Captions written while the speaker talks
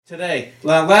Today,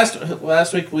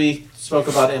 last week we spoke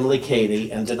about Emily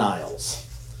Cady and denials.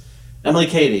 Emily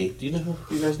Cady, do you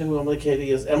guys know who Emily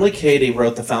Cady is? Emily Cady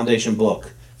wrote the foundation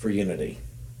book for Unity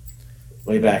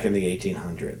way back in the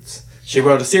 1800s. She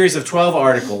wrote a series of 12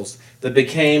 articles that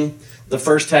became the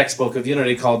first textbook of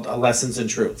Unity called Lessons in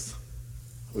Truth.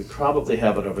 We probably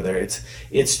have it over there.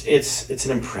 It's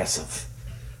an impressive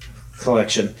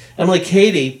collection. Emily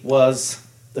Cady was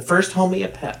the first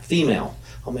female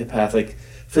homeopathic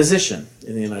physician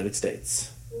in the United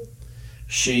States.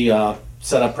 She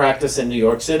set up practice in New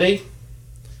York City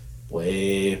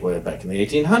way back in the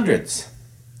 1800s.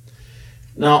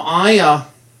 Now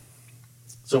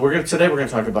today we're going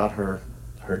to talk about her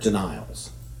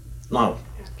denials. No,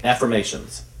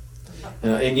 affirmations.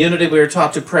 In Unity we are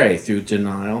taught to pray through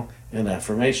denial and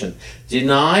affirmation.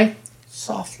 Deny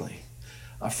softly,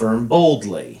 affirm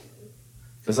boldly,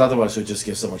 because otherwise we just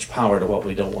give so much power to what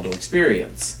we don't want to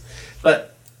experience. But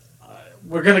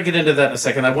we're going to get into that in a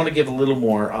second. I want to give a little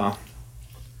more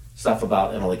stuff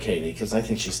about Emily Cady because I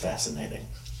think she's fascinating.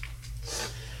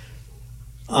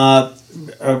 In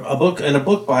a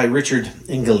book by Richard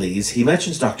Ingles, he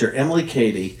mentions Dr. Emily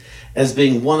Cady as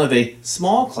being one of a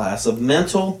small class of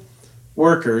mental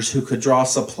workers who could draw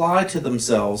supply to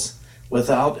themselves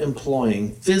without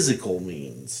employing physical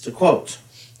means. To quote,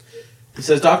 he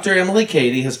says, Dr. Emily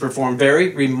Cady has performed very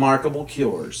remarkable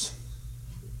cures.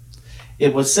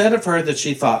 It was said of her that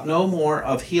she thought no more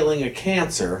of healing a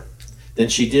cancer than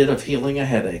she did of healing a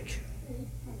headache,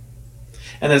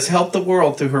 and has helped the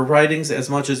world through her writings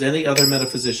as much as any other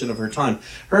metaphysician of her time.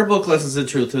 Her book, Lessons in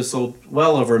Truth, has sold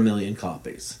well over 1 million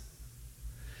copies.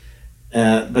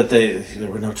 But there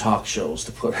were no talk shows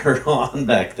to put her on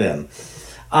back then.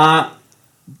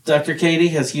 Dr. Cady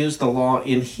has used the law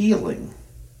in healing.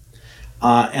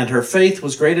 And her faith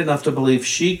was great enough to believe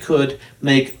she could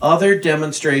make other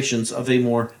demonstrations of a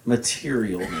more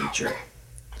material nature.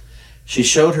 She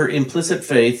showed her implicit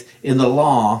faith in the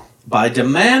law by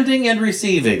demanding and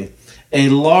receiving a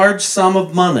large sum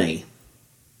of money.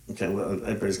 Okay, well,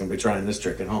 everybody's going to be trying this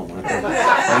trick at home. You're going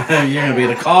to be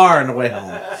in a car on the way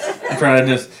home. Trying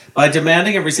this. By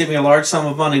demanding and receiving a large sum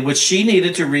of money, which she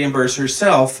needed to reimburse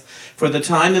herself for the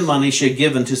time and money she had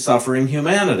given to suffering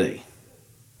humanity.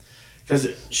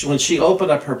 Because when she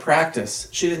opened up her practice,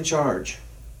 she didn't charge.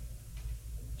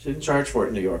 She didn't charge for it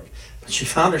in New York. But she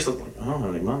found herself like, I don't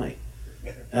have any money.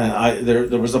 And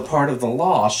there was a part of the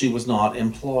law she was not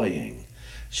employing.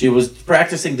 She was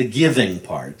practicing the giving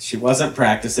part. She wasn't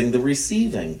practicing the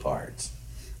receiving part.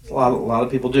 A lot of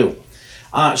people do.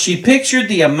 She pictured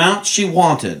the amount she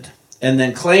wanted and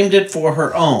then claimed it for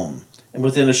her own. And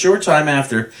within a short time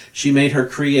after, she made her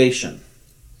creation.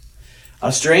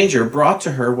 A stranger brought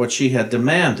to her what she had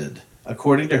demanded.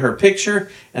 According to her picture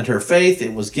and her faith,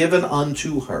 it was given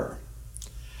unto her.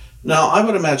 Now, I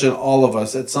would imagine all of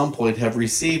us at some point have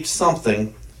received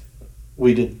something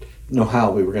we didn't know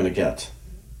how we were going to get.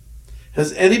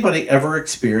 Has anybody ever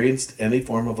experienced any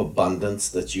form of abundance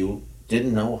that you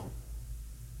didn't know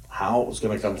how it was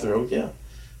going to come through? Yeah,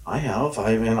 I have.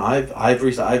 I've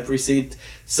received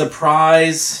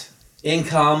surprise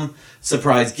income,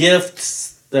 surprise gifts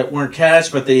that weren't cash,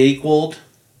 but they equaled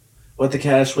what the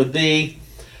cash would be.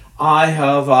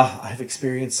 I've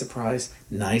experienced surprise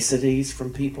niceties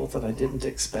from people that I didn't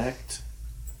expect,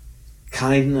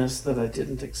 kindness that I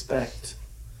didn't expect.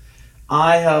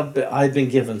 I've been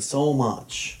given so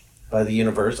much by the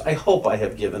universe. I hope I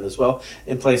have given as well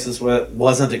in places where it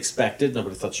wasn't expected.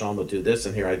 Nobody thought Sean would do this,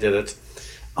 and here I did it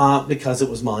because it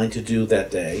was mine to do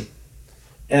that day.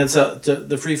 And so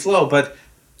the free flow, but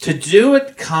to do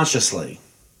it consciously,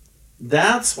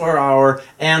 that's where our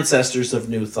ancestors of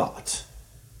New Thought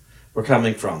were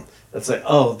coming from. It's like,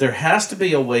 oh, there has to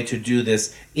be a way to do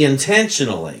this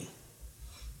intentionally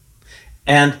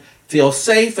and feel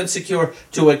safe and secure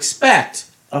to expect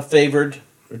a favored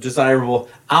or desirable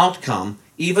outcome,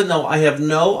 even though I have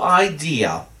no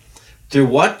idea through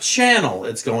what channel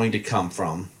it's going to come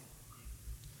from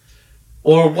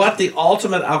or what the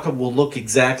ultimate outcome will look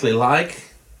exactly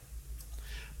like,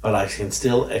 but I can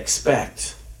still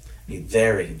expect a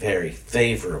very, very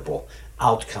favorable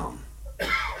outcome,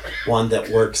 one that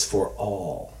works for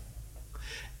all.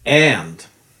 And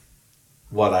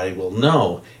what I will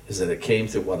know is that it came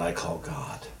through what I call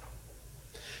God.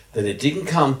 That it didn't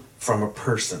come from a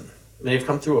person. It may have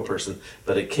come through a person,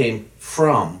 but it came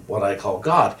from what I call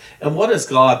God. And what is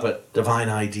God but divine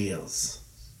ideas?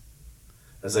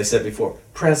 As I said before,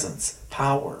 presence,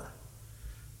 power,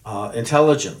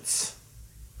 intelligence.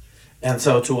 And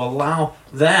so to allow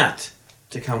that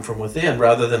to come from within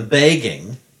rather than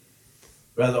begging,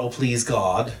 rather, oh please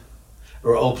God,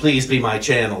 or oh please be my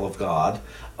channel of God,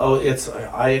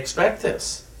 I expect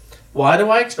this. Why do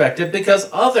I expect it? Because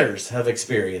others have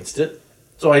experienced it.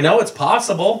 So I know it's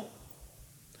possible.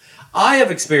 I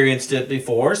have experienced it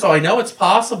before, so I know it's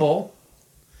possible.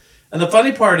 And the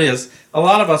funny part is, a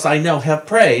lot of us I know have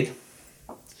prayed,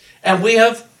 and we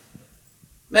have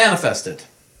manifested.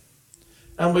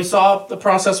 And we saw the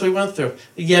process we went through.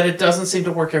 Yet it doesn't seem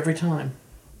to work every time.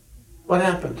 What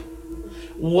happened?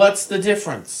 What's the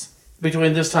difference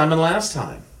between this time and last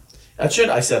time? I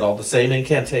said all the same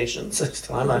incantations this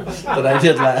time that I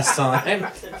did last time.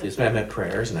 Excuse me, I meant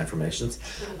prayers and affirmations.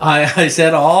 I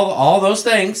said all those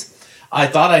things. I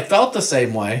thought I felt the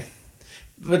same way.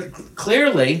 But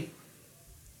clearly,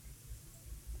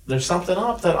 there's something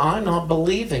up that I'm not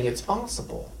believing it's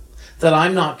possible. That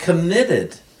I'm not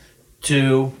committed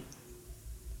to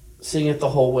seeing it the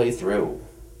whole way through.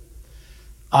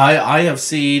 I have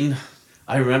seen.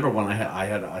 I remember when I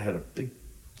had a big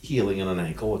healing in an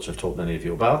ankle, which I've told many of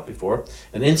you about before,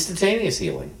 an instantaneous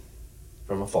healing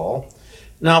from a fall.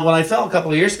 Now, when I fell a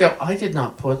couple of years ago, I did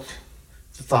not put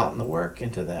the thought and the work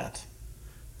into that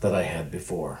I had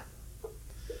before.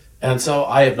 And so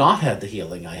I have not had the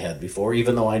healing I had before,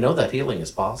 even though I know that healing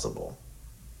is possible.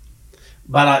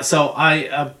 But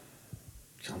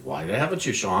why haven't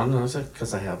you, Sean? And I said,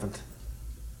 because I haven't.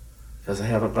 Because I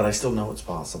haven't, but I still know it's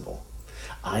possible.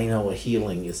 I know a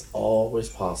healing is always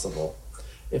possible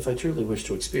if I truly wish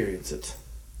to experience it.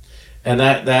 And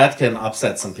that can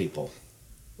upset some people.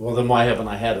 Well, then why haven't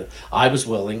I had it? I was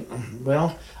willing.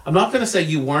 Well, I'm not going to say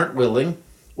you weren't willing.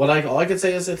 All I can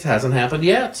say is it hasn't happened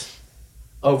yet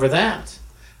over that.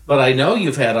 But I know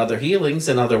you've had other healings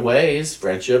in other ways,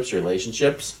 friendships,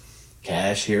 relationships,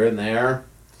 cash here and there.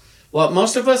 Well,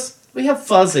 most of us, we have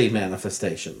fuzzy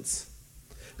manifestations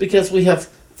because we have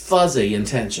fuzzy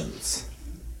intentions.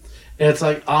 And it's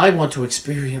like, I want to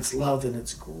experience love in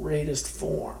its greatest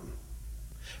form.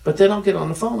 But then I'll get on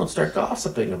the phone and start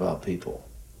gossiping about people.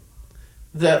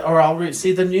 Or I'll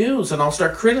see the news and I'll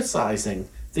start criticizing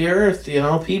the earth,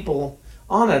 people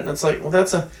on it. And it's like, well,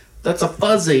 that's a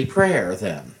fuzzy prayer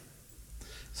then.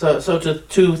 So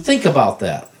to think about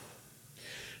that.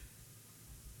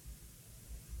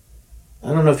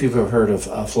 I don't know if you've ever heard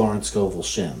of Florence Scovel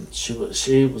Shinn. She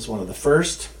was one of the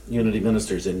first Unity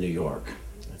ministers in New York.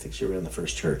 I think she ran the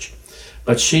first church.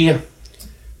 But I've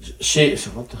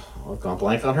gone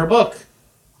blank on her book.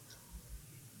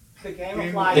 The Game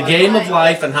of Life. The Game of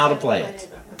Life and How to Play It.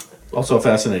 Also a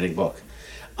fascinating book.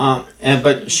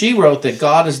 But she wrote that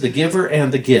God is the giver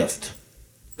and the gift.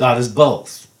 God is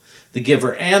both. The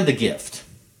giver and the gift.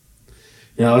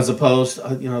 As opposed,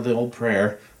 the old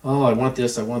prayer, oh, I want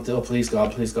this, oh, please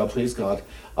God, please God, please God.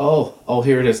 Oh,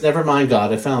 here it is. Never mind,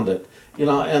 God, I found it.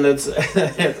 And it's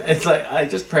it's like, I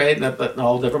just prayed, but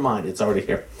no, never mind, it's already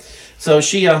here. So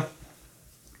she,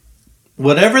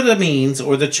 whatever the means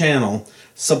or the channel,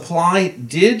 supply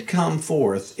did come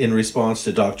forth in response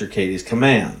to Dr. Katie's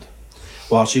command,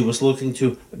 while she was looking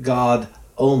to God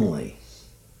only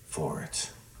for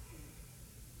it.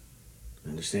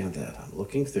 Understand that? I'm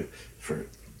looking to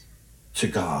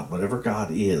God, whatever God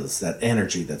is, that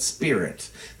energy, that spirit,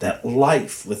 that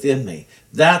life within me.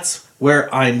 That's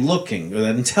where I'm looking, or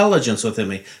that intelligence within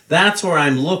me. That's where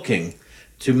I'm looking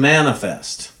to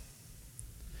manifest.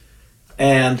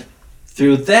 And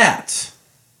through that,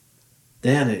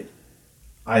 then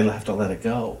I have to let it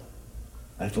go.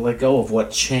 I have to let go of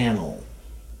what channel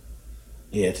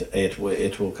it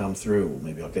will come through.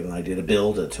 Maybe I'll get an idea to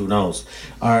build it. Who knows?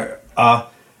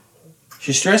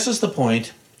 She stresses the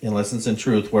point in Lessons in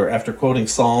Truth, where after quoting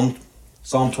Psalm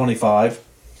 25,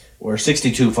 or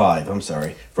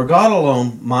 62:5, for God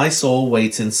alone my soul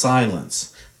waits in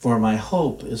silence, for my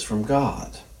hope is from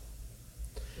God.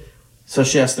 So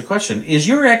she asks the question, is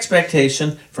your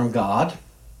expectation from God,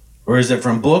 or is it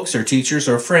from books or teachers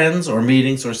or friends or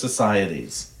meetings or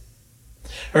societies?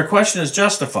 Her question is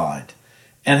justified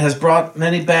and has brought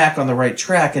many back on the right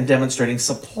track in demonstrating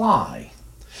supply.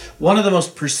 One of the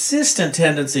most persistent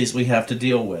tendencies we have to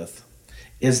deal with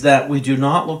is that we do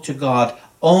not look to God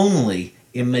only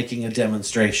in making a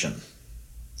demonstration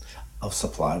of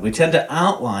supply. We tend to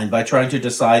outline by trying to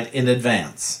decide in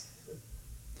advance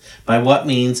by what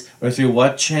means or through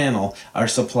what channel our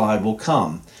supply will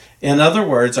come. In other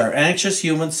words, our anxious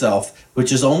human self,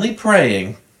 which is only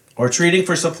praying or treating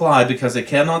for supply because it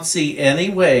cannot see any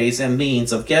ways and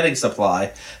means of getting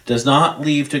supply, does not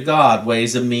leave to God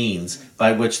ways and means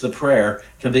by which the prayer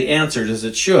can be answered as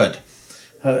it should.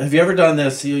 Have you ever done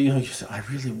this? You say, I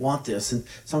really want this, and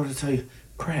someone will tell you,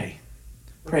 pray,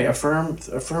 affirm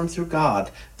through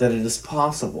God that it is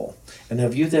possible. And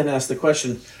have you then asked the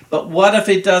question, but what if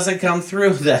it doesn't come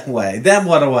through that way? Then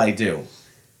what do I do?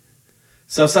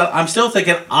 So I'm still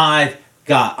thinking I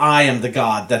am the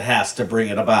God that has to bring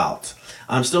it about.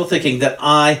 I'm still thinking that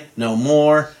I know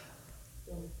more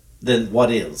than what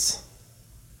is.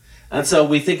 And so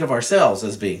we think of ourselves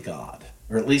as being God,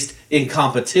 or at least in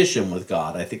competition with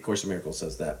God. I think Course in Miracles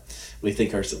says that. We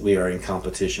think we are in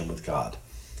competition with God.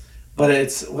 But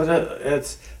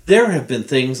there have been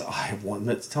things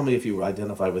tell me if you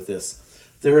identify with this.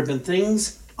 There have been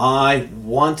things I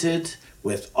wanted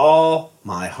with all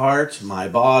my heart, my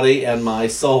body, and my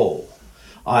soul.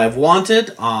 I've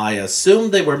wanted, I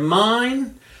assumed they were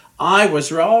mine, I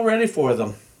was all ready for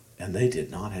them, and they did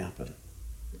not happen.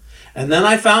 And then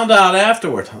I found out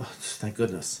afterward, thank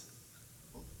goodness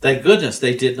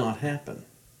they did not happen.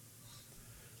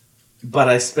 But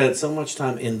I spent so much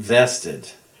time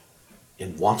invested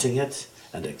in wanting it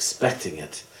and expecting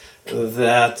it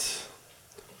that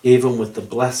even with the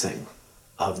blessing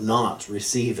of not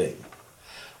receiving,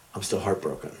 I'm still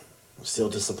heartbroken. I'm still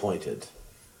disappointed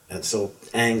and so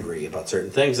angry about certain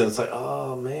things. And it's like,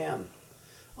 oh man,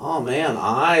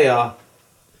 I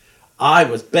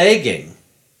was begging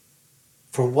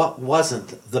for what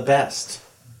wasn't the best.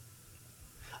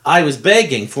 I was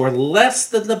begging for less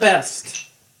than the best.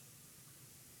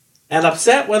 And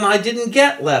upset when I didn't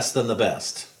get less than the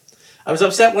best. I was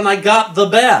upset when I got the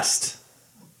best.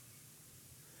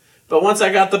 But once I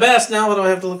got the best, now what do I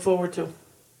have to look forward to?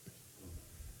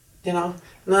 Now,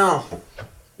 let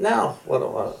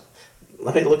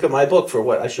me look at my book for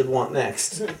what I should want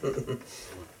next.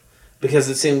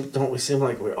 Because don't we seem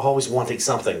like we're always wanting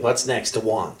something? What's next to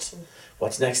want?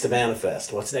 What's next to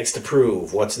manifest? What's next to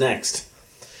prove? What's next?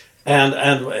 And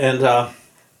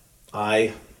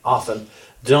I often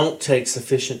don't take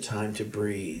sufficient time to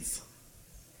breathe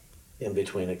in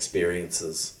between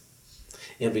experiences,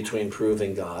 in between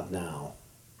proving God now.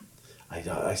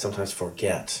 I sometimes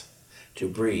forget to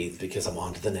breathe because I'm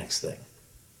on to the next thing.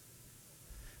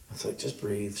 It's like, just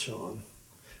breathe, Sean.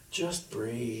 Just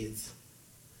breathe.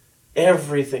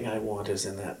 Everything I want is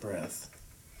in that breath.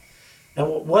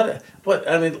 And what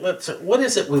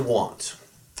is it we want?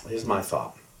 Here's my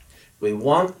thought. We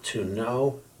want to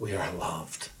know we are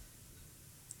loved.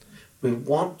 We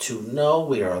want to know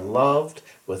we are loved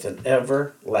with an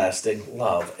everlasting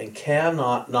love and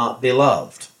cannot not be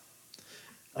loved.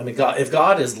 I mean, if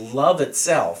God is love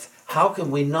itself, how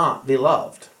can we not be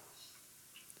loved?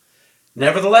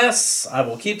 Nevertheless, I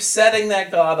will keep setting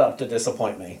that God up to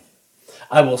disappoint me.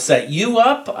 I will set you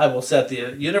up. I will set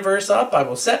the universe up. I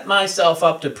will set myself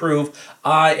up to prove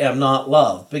I am not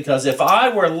loved. Because if I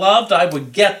were loved, I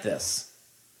would get this.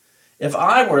 If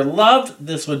I were loved,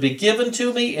 this would be given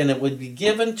to me, and it would be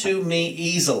given to me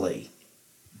easily.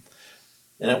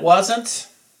 And it wasn't,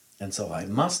 and so I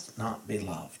must not be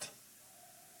loved.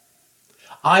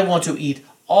 I want to eat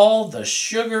all the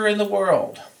sugar in the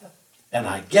world, and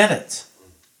I get it.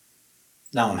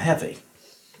 Now I'm heavy.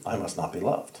 I must not be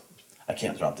loved. I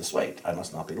can't drop this weight. I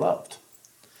must not be loved.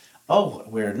 Oh,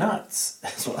 we're nuts.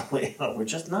 We're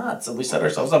just nuts. And we set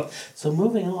ourselves up. So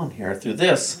moving on here through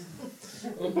this,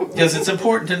 because it's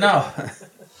important to know.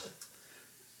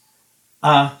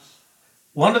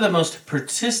 One of the most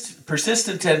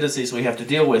persistent tendencies we have to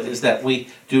deal with is that we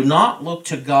do not look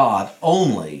to God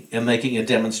only in making a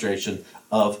demonstration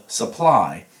of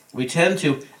supply. We tend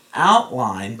to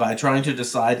outline by trying to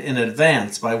decide in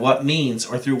advance by what means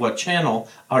or through what channel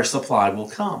our supply will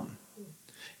come.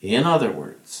 In other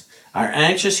words, our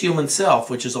anxious human self,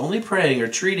 which is only praying or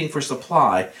treating for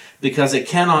supply because it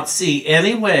cannot see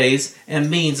any ways and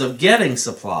means of getting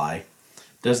supply,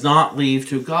 does not leave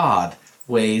to God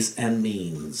ways and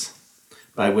means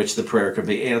by which the prayer can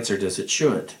be answered as it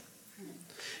should.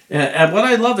 And what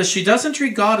I love is she doesn't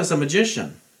treat God as a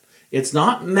magician. It's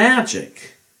not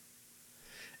magic.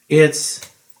 It's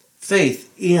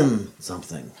faith in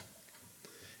something.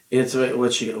 It's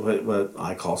what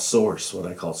I call source, what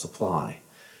I call supply.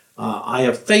 I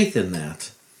have faith in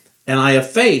that, and I have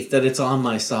faith that it's on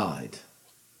my side.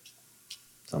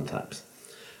 Sometimes.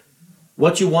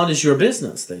 What you want is your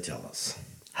business, they tell us.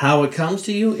 How it comes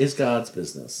to you is God's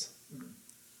business.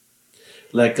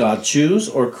 Let God choose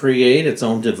or create its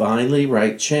own divinely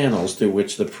right channels through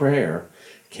which the prayer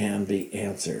can be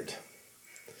answered.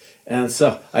 And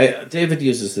so David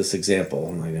uses this example,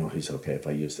 and I know he's okay if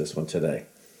I use this one today.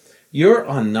 You're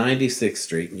on 96th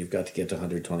Street, and you've got to get to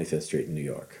 125th Street in New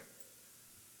York.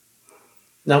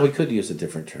 Now, we could use a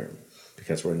different term,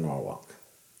 because we're in Norwalk.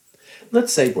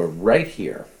 Let's say we're right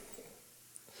here,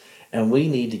 and we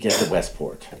need to get to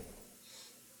Westport.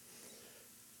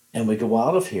 And we go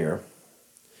out of here,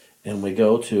 and we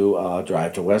go to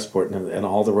drive to Westport, and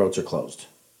all the roads are closed.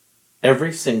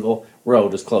 Every single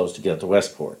road is closed to get to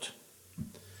Westport.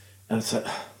 And I said,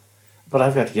 but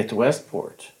I've got to get to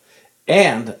Westport.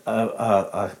 And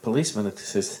a policeman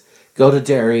says, go to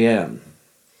Darien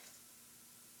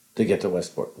to get to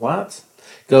Westport. What?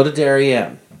 Go to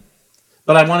Darien.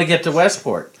 But I want to get to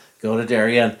Westport. Go to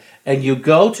Darien. And you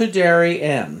go to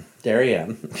Darien.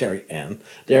 And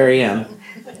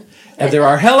there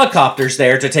are helicopters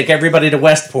there to take everybody to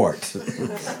Westport.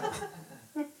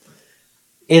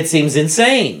 It seems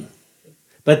insane.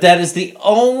 But that is the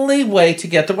only way to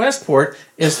get to Westport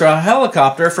is through a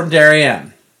helicopter from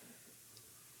Darien.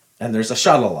 And there's a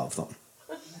shuttle of them.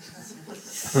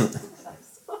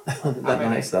 Isn't that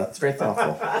nice? That's very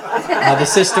thoughtful. How the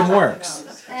system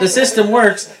works. The system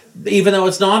works, even though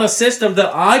it's not a system that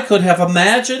I could have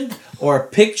imagined or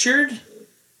pictured.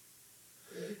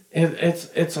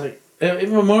 It's like,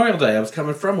 even Memorial Day, I was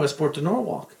coming from Westport to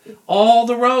Norwalk. All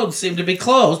the roads seemed to be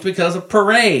closed because of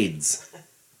parades.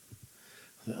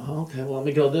 Okay, well, let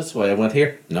me go this way. I went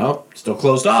here. Nope, still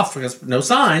closed off because no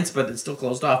signs, but it's still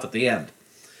closed off at the end.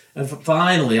 And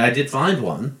finally, I did find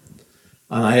one.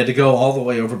 And I had to go all the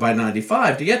way over by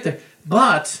 95 to get there.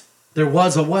 But there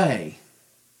was a way.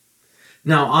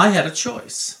 Now, I had a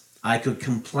choice. I could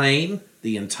complain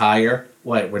the entire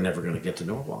way. We're never going to get to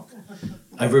Norwalk.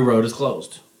 Every road is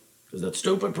closed. Because that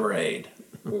stupid parade.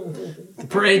 The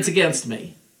parade's against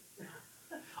me.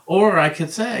 Or I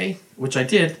could say, which I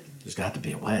did, there's got to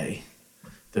be a way.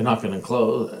 They're not going to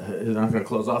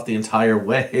close off the entire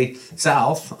way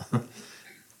south.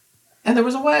 And there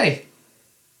was a way.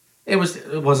 It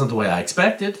wasn't the way I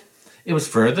expected. It was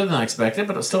further than I expected,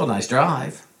 but it was still a nice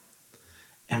drive.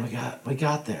 And we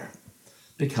got there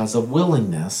because of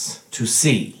willingness to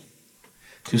see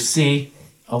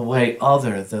a way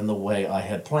other than the way I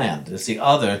had planned, to see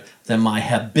other than my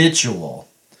habitual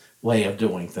way of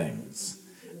doing things.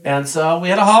 And so we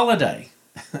had a holiday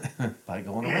by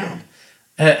going around.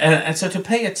 And so to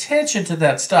pay attention to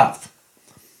that stuff.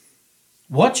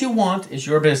 What you want is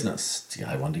your business. See,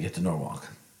 I wanted to get to Norwalk.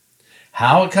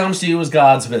 How it comes to you is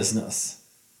God's business.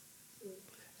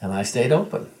 And I stayed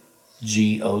open.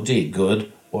 G-O-D,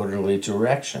 good, orderly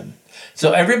direction.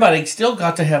 So everybody still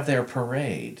got to have their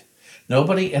parade.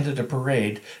 Nobody entered a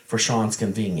parade for Sean's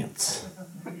convenience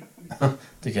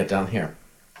to get down here.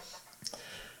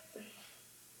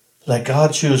 Let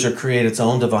God choose or create its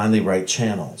own divinely right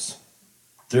channels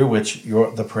through which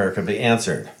the prayer can be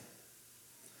answered.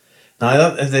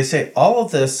 Now, as they say, all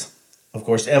of this, of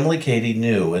course, Emily Cady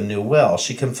knew and knew well.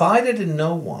 She confided in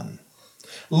no one,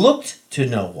 looked to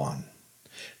no one,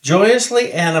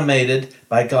 joyously animated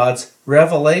by God's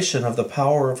revelation of the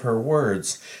power of her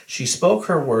words. She spoke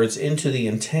her words into the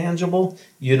intangible,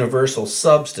 universal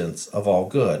substance of all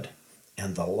good,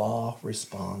 and the law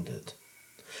responded.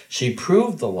 She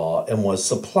proved the law and was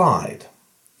supplied.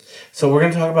 So we're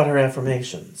going to talk about her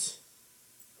affirmations.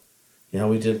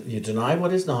 You deny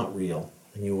what is not real,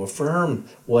 and you affirm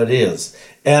what is.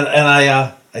 And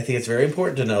I think it's very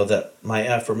important to know that my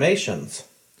affirmations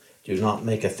do not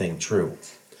make a thing true.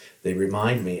 They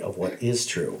remind me of what is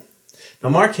true. Now,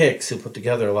 Mark Hicks, who put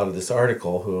together a lot of this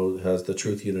article, who has the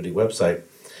Truth Unity website,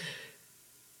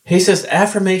 he says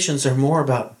affirmations are more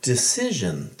about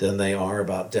decision than they are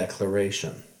about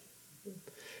declaration.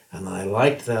 And I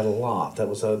liked that a lot. That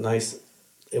was a nice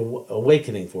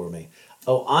awakening for me.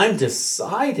 Oh, I'm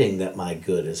deciding that my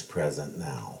good is present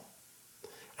now.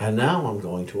 And now I'm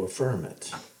going to affirm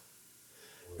it.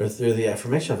 Or through the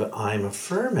affirmation of it, I'm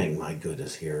affirming my good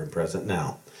is here and present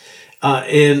now.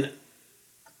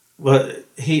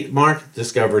 Mark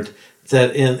discovered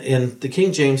that in the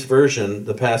King James Version,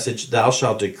 the passage, thou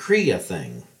shalt decree a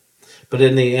thing. But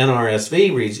in the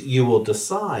NRSV reads, you will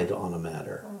decide on a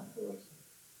matter.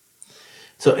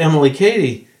 So Emily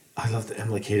Cady, I love that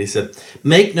Emily Cady said,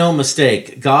 make no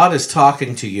mistake, God is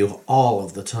talking to you all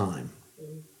of the time.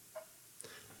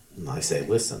 And I say,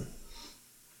 listen,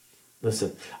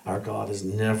 our God is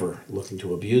never looking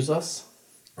to abuse us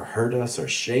or hurt us or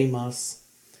shame us.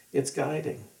 It's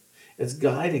guiding. It's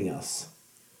guiding us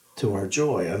to our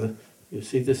joy. And you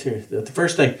see this here. The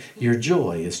first thing, your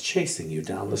joy is chasing you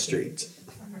down the street.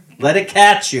 Let it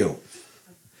catch you.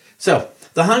 So,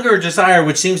 the hunger or desire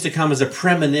which seems to come as a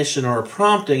premonition or a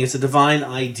prompting is a divine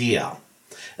idea.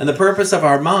 And the purpose of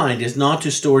our mind is not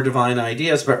to store divine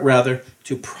ideas, but rather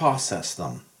to process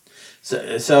them.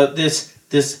 So this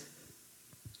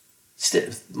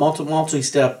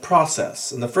multi-step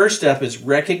process. And the first step is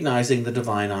recognizing the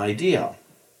divine idea.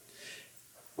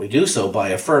 We do so by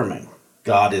affirming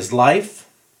God is life,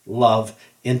 love,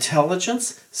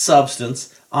 intelligence,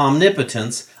 substance,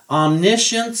 omnipotence,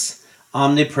 omniscience,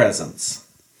 omnipresence.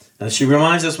 And she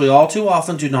reminds us we all too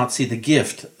often do not see the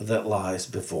gift that lies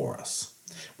before us.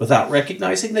 Without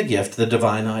recognizing the gift, the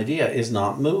divine idea is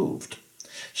not moved.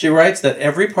 She writes that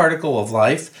every particle of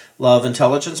life, love,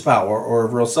 intelligence, power, or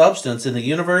real substance in the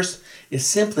universe is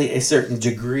simply a certain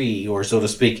degree, or so to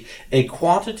speak, a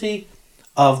quantity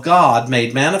of God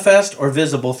made manifest or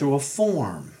visible through a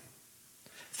form.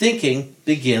 Thinking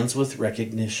begins with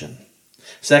recognition.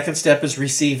 Second step is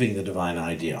receiving the divine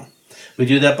idea. We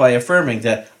do that by affirming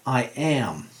that I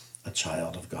am a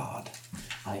child of God.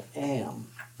 I am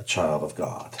a child of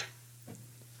God.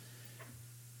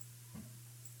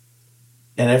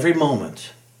 And every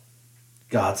moment,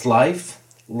 God's life,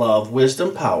 love,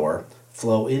 wisdom, power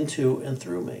flow into and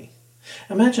through me.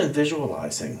 Imagine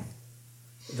visualizing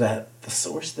that the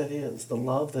source that is, the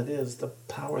love that is, the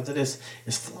power that is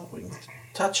flowing,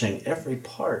 touching every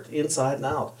part inside and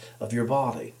out of your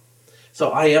body.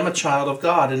 So I am a child of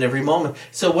God in every moment.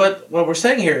 So what we're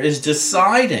saying here is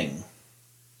deciding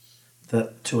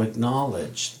that to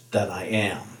acknowledge that I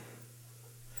am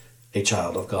a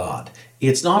child of God.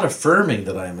 It's not affirming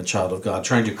that I am a child of God,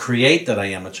 trying to create that I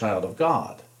am a child of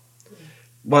God.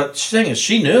 What she's saying is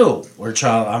she knew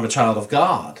I'm a child of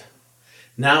God.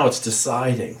 Now it's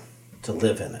deciding to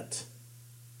live in it.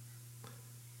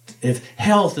 If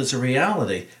health is a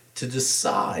reality, to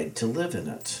decide to live in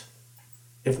it.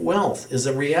 If wealth is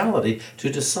a reality, to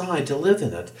decide to live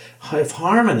in it. If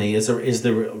harmony is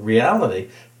the reality,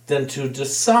 then to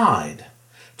decide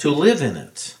to live in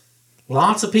it.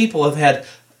 Lots of people have had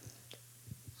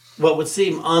what would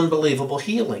seem unbelievable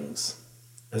healings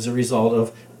as a result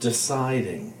of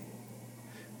deciding.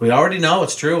 We already know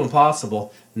it's true and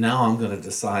possible. Now I'm going to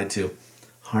decide to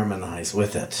harmonize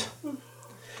with it.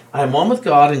 I am one with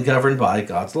God and governed by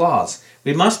God's laws.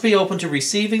 We must be open to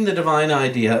receiving the divine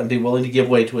idea and be willing to give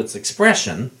way to its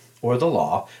expression, or the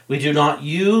law. We do not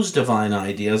use divine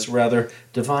ideas, rather,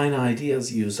 divine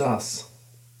ideas use us.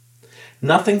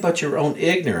 Nothing but your own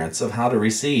ignorance of how to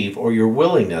receive or your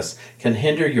willingness can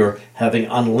hinder your having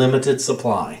unlimited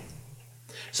supply.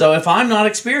 So if I'm not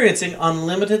experiencing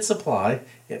unlimited supply,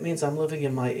 it means I'm living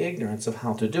in my ignorance of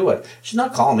how to do it. She's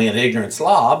not calling me an ignorant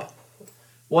slob.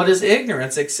 What is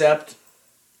ignorance except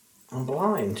I'm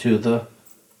blind to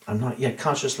I'm not yet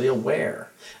consciously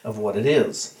aware of what it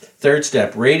is. Third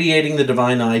step, radiating the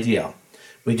divine idea.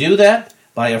 We do that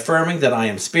by affirming that I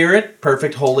am spirit,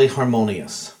 perfect, holy,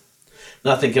 harmonious.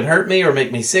 Nothing can hurt me or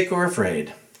make me sick or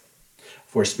afraid.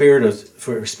 For spirit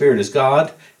is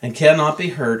God and cannot be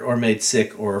hurt or made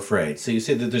sick or afraid. So you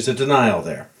see that there's a denial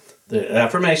there. The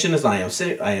affirmation is I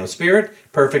am spirit,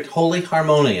 perfect, holy,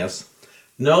 harmonious.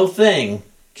 No thing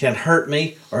can hurt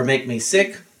me or make me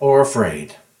sick or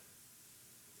afraid.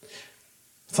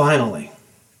 Finally,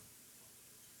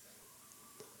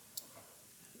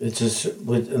 and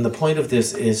the point of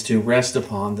this is to rest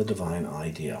upon the divine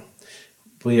idea.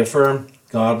 We affirm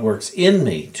God works in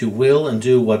me to will and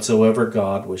do whatsoever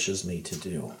God wishes me to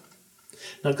do.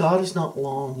 Now, God is not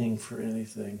longing for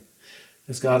anything.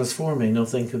 As God is for me, no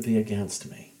thing could be against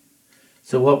me.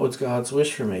 So what was God's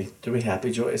wish for me? To be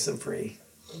happy, joyous, and free.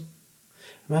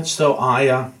 Much so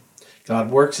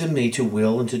God works in me to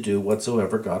will and to do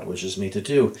whatsoever God wishes me to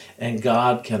do. And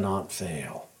God cannot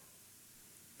fail.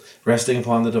 Resting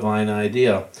upon the divine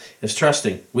idea is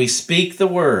trusting. We speak the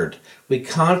word. We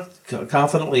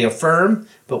confidently affirm,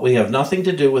 but we have nothing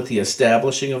to do with the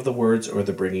establishing of the words or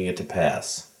the bringing it to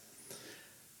pass.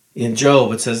 In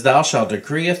Job, it says, "Thou shalt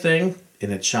decree a thing,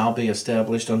 and it shall be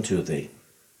established unto thee."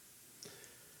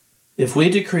 If we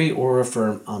decree or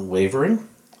affirm unwavering,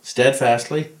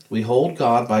 steadfastly, we hold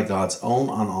God by God's own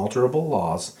unalterable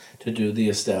laws to do the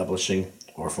establishing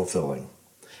or fulfilling.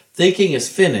 Thinking is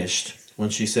finished when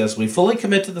she says we fully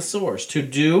commit to the source. To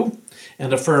do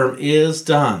and affirm is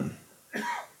done.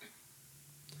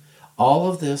 All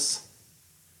of this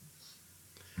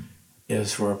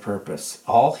is for a purpose.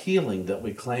 All healing that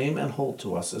we claim and hold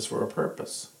to us is for a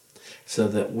purpose, so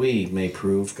that we may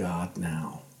prove God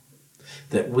now,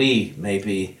 that we may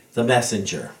be the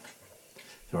messenger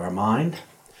through our mind,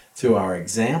 through our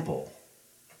example,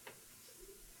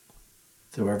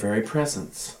 through our very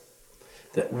presence,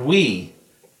 that we,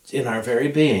 in our very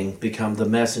being, become the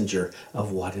messenger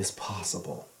of what is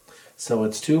possible. So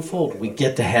it's twofold. We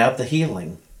get to have the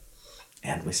healing,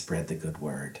 and we spread the good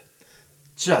word.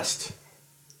 Just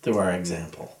through our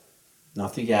example.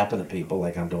 Not through yapping at people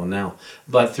like I'm doing now,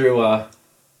 but through,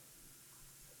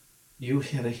 you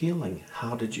had a healing.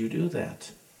 How did you do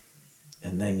that?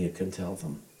 And then you can tell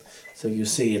them. So you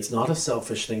see, it's not a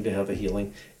selfish thing to have a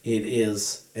healing. It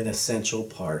is an essential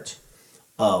part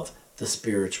of the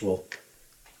spiritual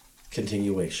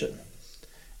continuation.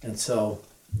 And so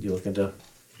you look into...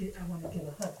 I want to give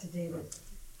a hug to David.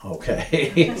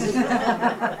 Okay.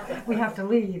 We have to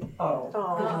leave. Oh.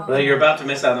 Well, you're about to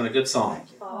miss out on a good song.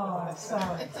 Oh,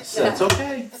 sorry. So it's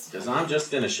okay, because I'm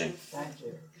just finishing. Thank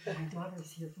you. My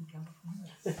daughter's here from California.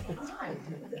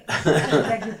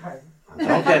 Beg your pardon.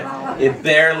 Okay. It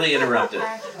barely interrupted.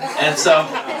 And so,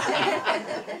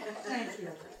 Thank you.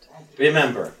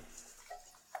 remember,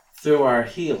 through our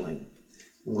healing,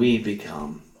 we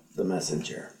become the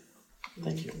messenger.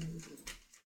 Thank you.